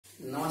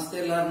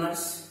Namaste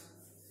learners.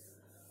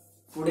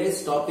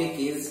 Today's topic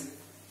is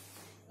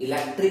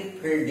electric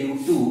field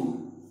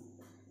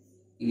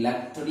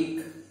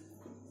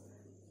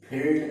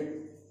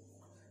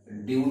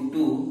due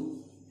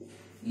to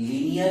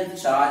linear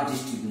charge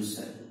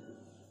distribution.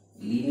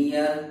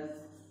 Linear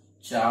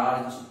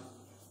charge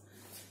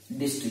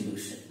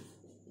distribution.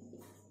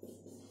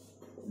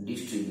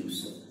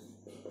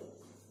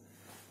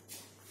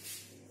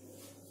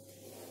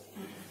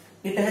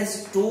 It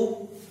has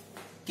two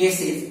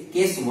cases,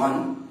 case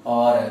 1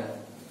 or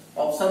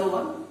option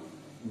 1,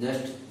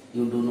 just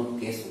you do know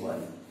case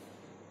 1.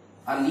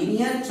 A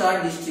linear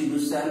charge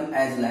distribution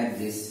as like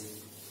this: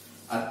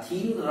 a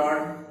thin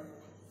rod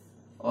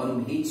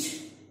on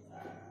which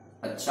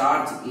a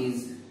charge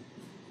is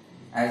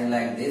as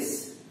like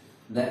this.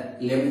 The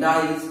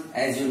lambda is,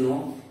 as you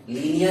know,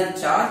 linear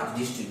charge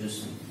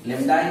distribution.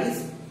 Lambda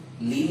is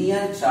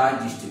linear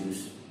charge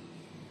distribution.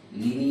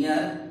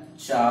 Linear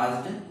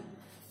charge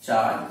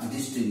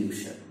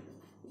distribution.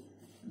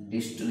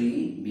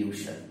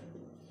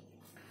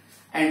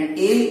 And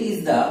L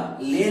is the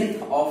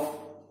length of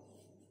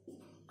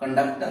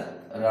conductor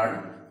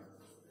rod.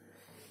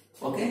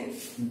 Okay,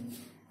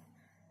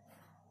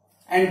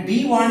 and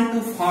we want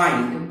to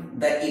find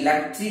the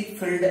electric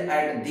field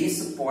at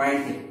this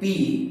point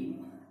P,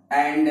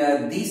 and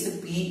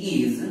this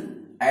P is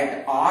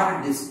at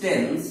R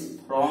distance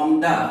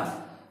from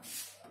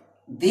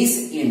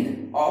this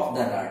end of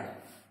the rod,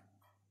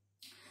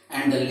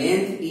 and the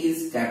length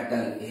is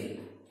capital L.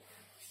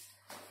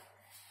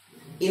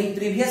 In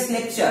previous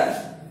lecture,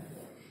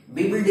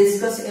 we will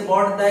discuss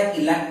about the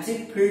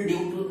electric field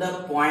due to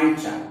the point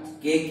charge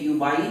kq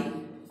by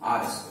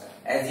r square.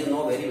 As you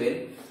know very well,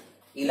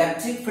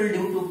 electric field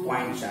due to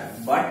point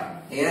charge.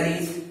 But here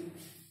is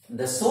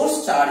the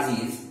source charge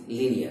is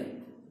linear.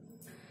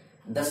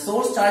 The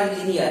source charge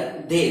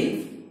linear,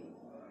 then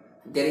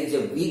there is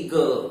a big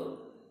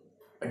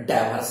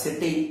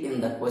diversity in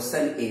the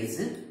question. Is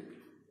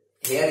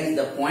here is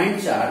the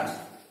point charge,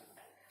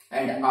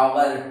 and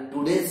our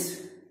today's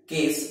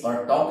case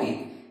or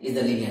topic is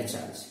the linear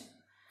charge,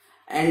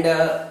 and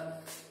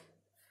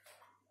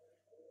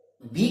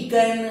we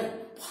can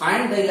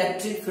find the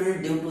electric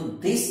field due to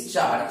this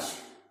charge,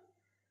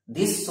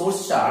 this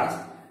source charge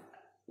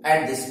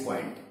at this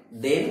point.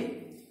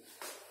 Then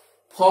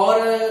for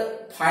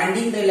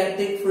finding the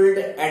electric field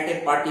at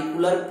a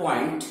particular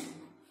point,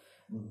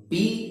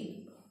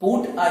 we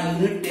put a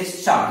unit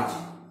test charge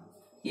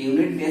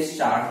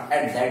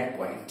at that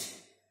point,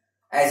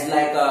 as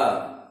like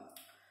a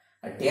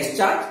test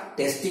charge,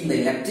 testing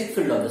the electric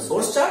field of the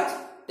source charge.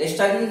 Test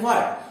charge is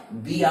what?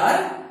 We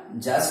are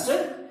just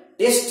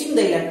testing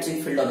the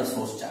electric field of the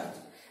source charge.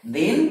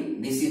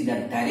 Then this is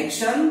the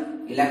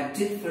direction.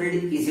 Electric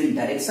field is in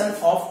direction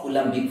of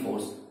Coulombic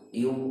force.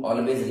 You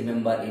always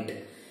remember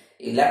it.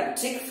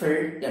 Electric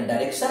field, the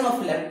direction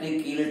of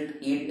electric field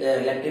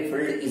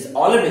is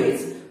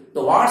always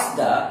towards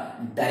the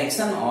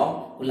direction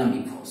of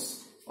Coulombic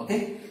force.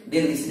 Okay.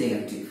 Then this is the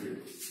electric field,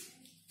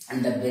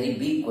 and the very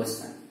big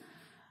question.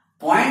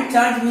 Point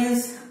charge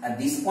means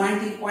this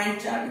point is point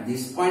charge,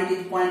 this point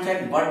is point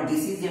charge, but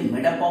this is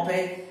made up of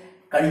a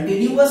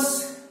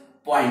continuous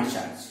point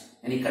charge,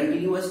 any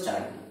continuous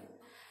charge.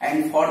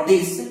 And for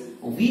this,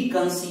 we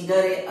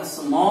consider a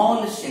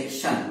small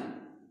section,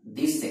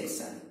 this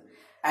section,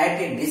 at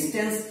a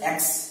distance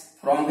x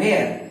from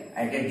where?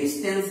 At a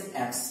distance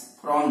x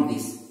from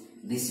this.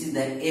 This is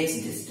the x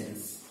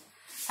distance,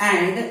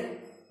 and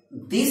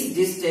this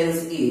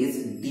distance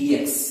is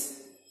dx.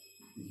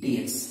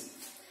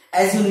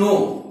 As you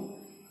know,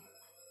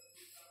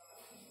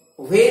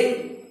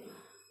 when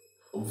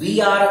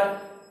we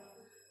are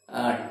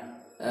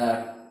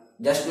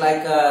just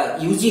like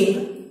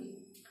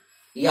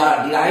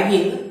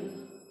deriving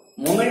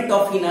moment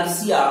of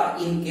inertia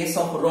in case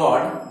of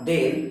rod,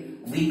 then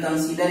we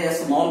consider a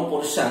small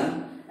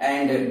portion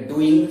and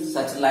doing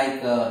such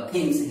like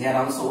things here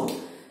also.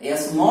 A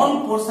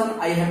small portion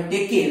I have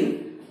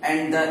taken,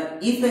 and the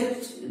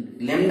effect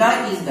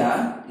lambda is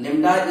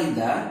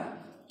the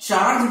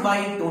charge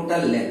by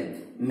total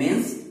length,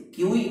 means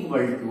Q equal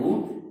to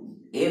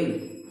L,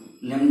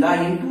 lambda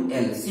into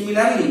L.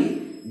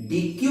 Similarly,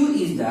 dq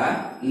is the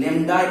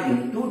lambda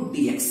into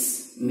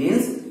dx,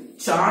 means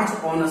charge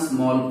on a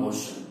small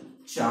portion.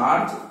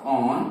 Charge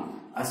on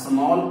a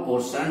small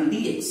portion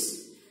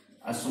dx.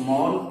 A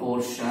small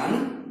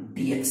portion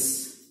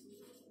dx.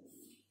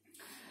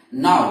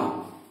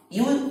 Now,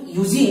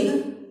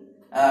 using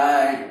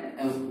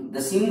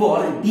the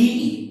symbol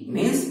dE,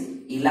 means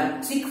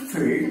electric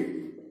field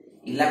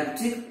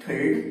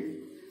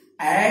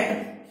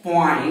at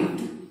point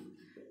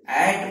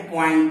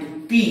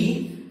P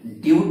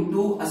due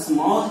to a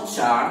small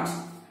charge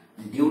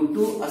dq,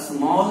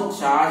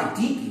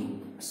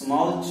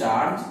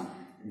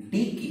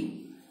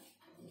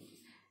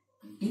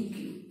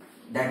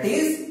 that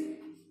is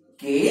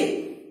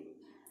K.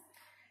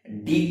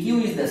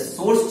 dq is the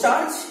source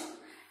charge,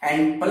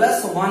 and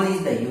plus 1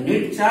 is the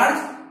unit charge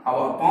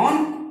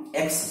upon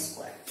x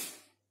square.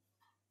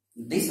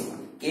 This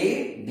one,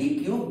 K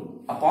dq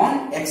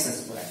upon x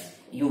square.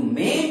 you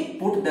may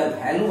put the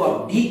value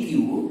of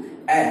dq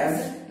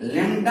as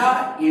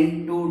lambda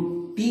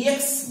into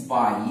dx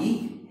by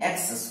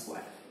x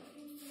square.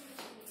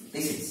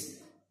 This is,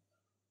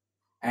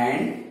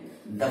 and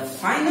the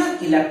final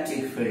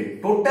electric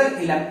field, total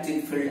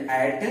electric field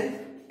at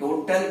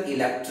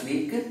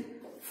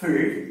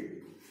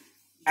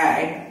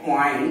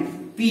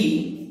point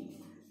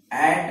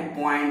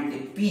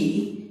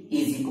P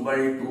is equal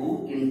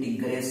to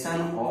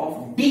integration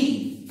of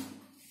d.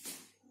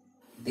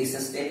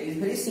 This step is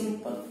very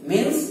simple.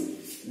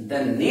 Means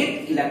the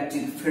net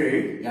electric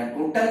field, या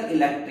total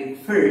electric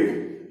field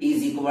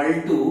is equal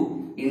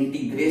to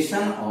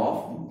integration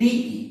of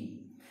dE,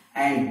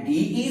 and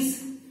d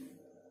is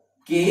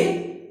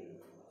k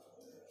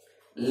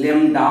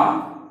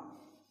lambda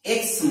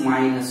x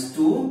minus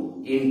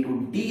 2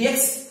 into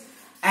dx,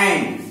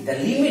 and the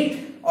limit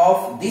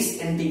of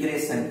this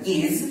integration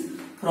is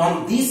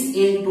from this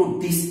end to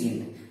this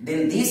end.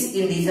 Then this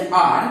end is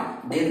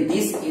r, then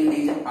this end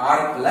is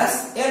r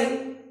plus l.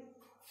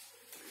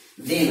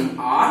 Then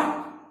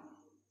r,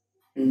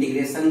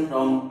 integration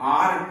from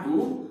r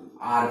to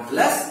r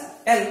plus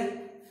l.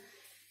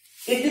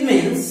 It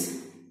means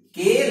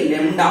k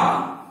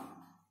lambda,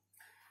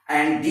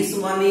 and this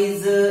one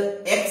is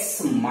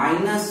x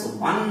minus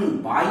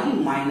 1 by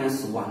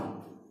minus 1,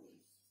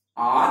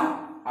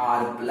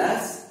 r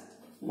plus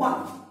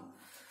 1.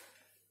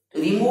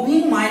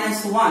 Removing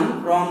minus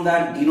 1 from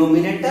the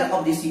denominator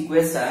of this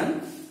equation,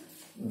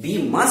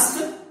 we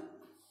must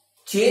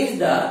change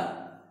the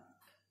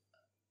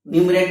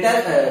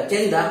numerator,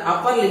 change the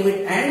upper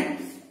limit and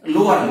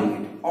lower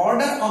limit,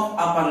 order of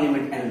upper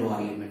limit and lower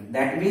limit.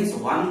 That means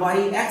 1 by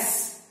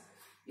x,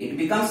 it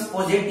becomes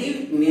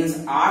positive, means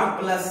r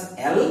plus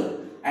l,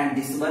 and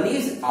this one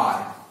is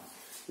r.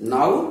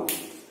 Now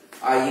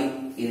I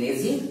am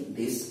erasing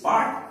this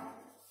part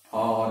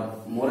for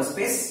more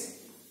space.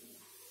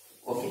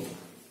 Okay,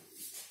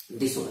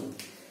 this one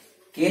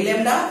k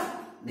lambda,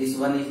 this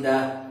one is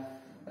the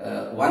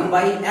 1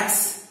 by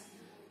x,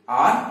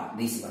 r,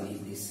 this one is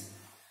this,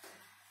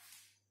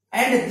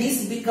 and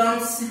this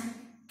becomes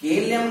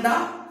k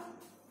lambda.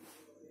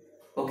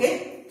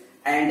 Okay,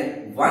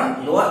 and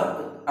one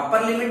lower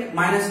upper limit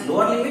minus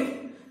lower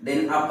limit,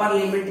 then upper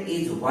limit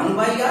is 1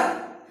 by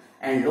r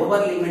and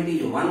lower limit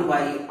is 1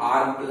 by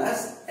r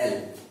plus l.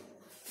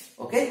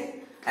 Okay,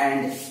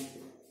 and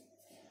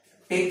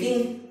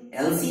taking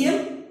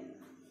LCM,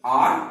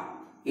 r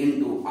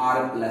into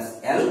r plus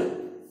l,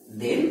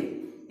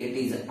 then it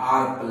is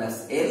r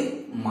plus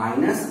l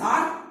minus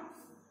r.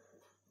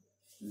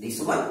 This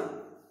one,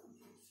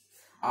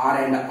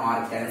 r and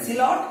r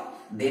cancel out.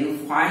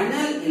 Then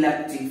final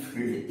electric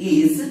field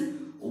is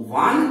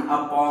 1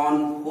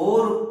 upon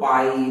 4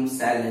 pi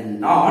epsilon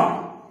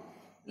naught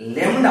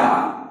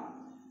lambda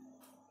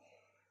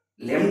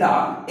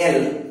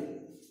l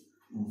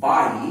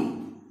by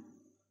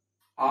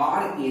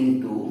r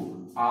into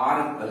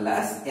r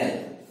plus l.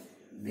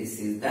 This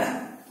is the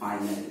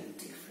final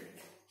electric field.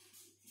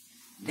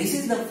 This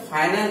is the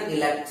final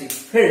electric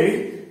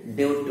field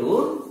due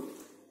to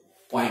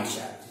point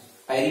charge.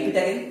 I repeat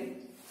again.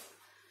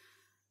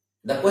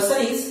 The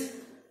question is,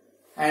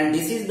 and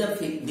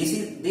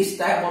this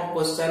type of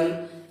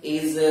question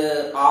is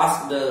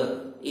asked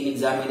in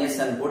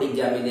examination, board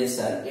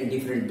examination, in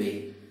different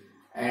way,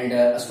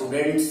 and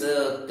students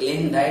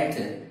claim that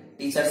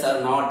teachers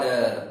are not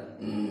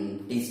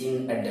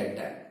teaching at that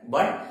time,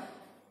 but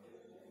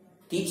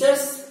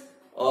teachers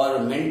or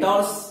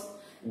mentors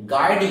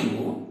guide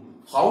you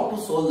how to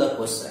solve the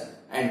question,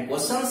 and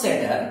question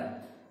setter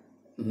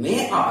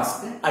may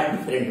ask a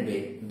different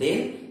way.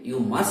 Then you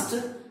must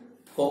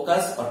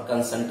focus or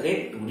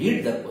concentrate to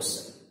read the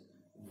question.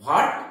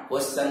 What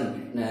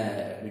question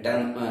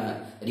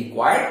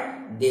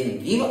required, then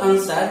give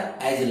answer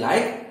as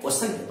like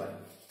question paper.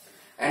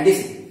 And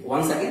this,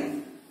 once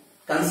again,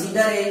 consider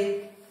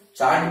a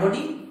charged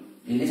body,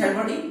 linear charged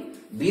body.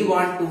 We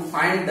want to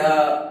find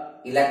the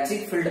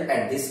electric field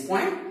at this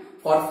point.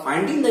 For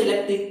finding the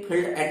electric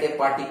field at a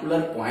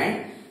particular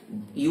point,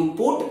 you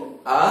put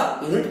a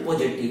unit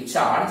positive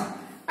charge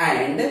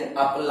and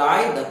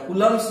apply the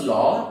Coulomb's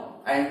law.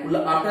 And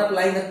after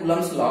applying the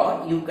Coulomb's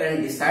law, you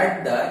can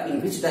decide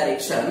in which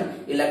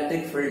direction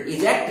electric field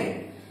is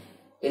acted.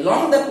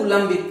 Along the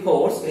Coulombic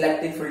force,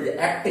 electric field is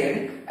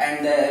acted,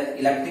 and the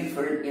electric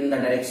field in the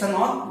direction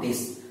of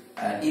this.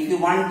 If you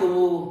want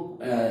to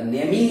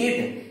naming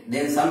it,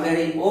 then somewhere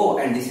in O,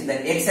 and this is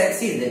the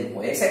x-axis, then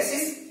O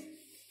x-axis.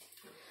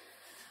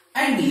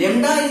 And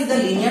lambda is the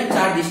linear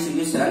charge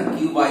distribution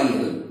Q by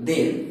L.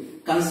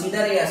 Then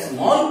consider a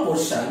small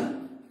portion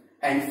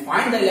and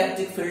find the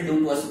electric field due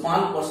to a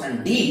small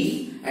portion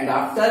d, and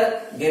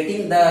after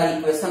getting the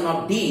equation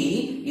of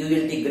d, you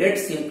integrate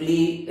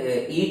simply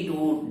e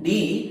to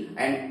d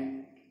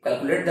and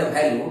calculate the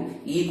value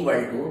E equal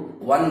to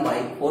 1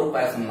 by 4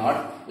 pi epsilon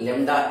naught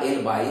lambda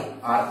L by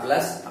r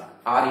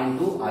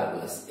into r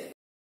plus L.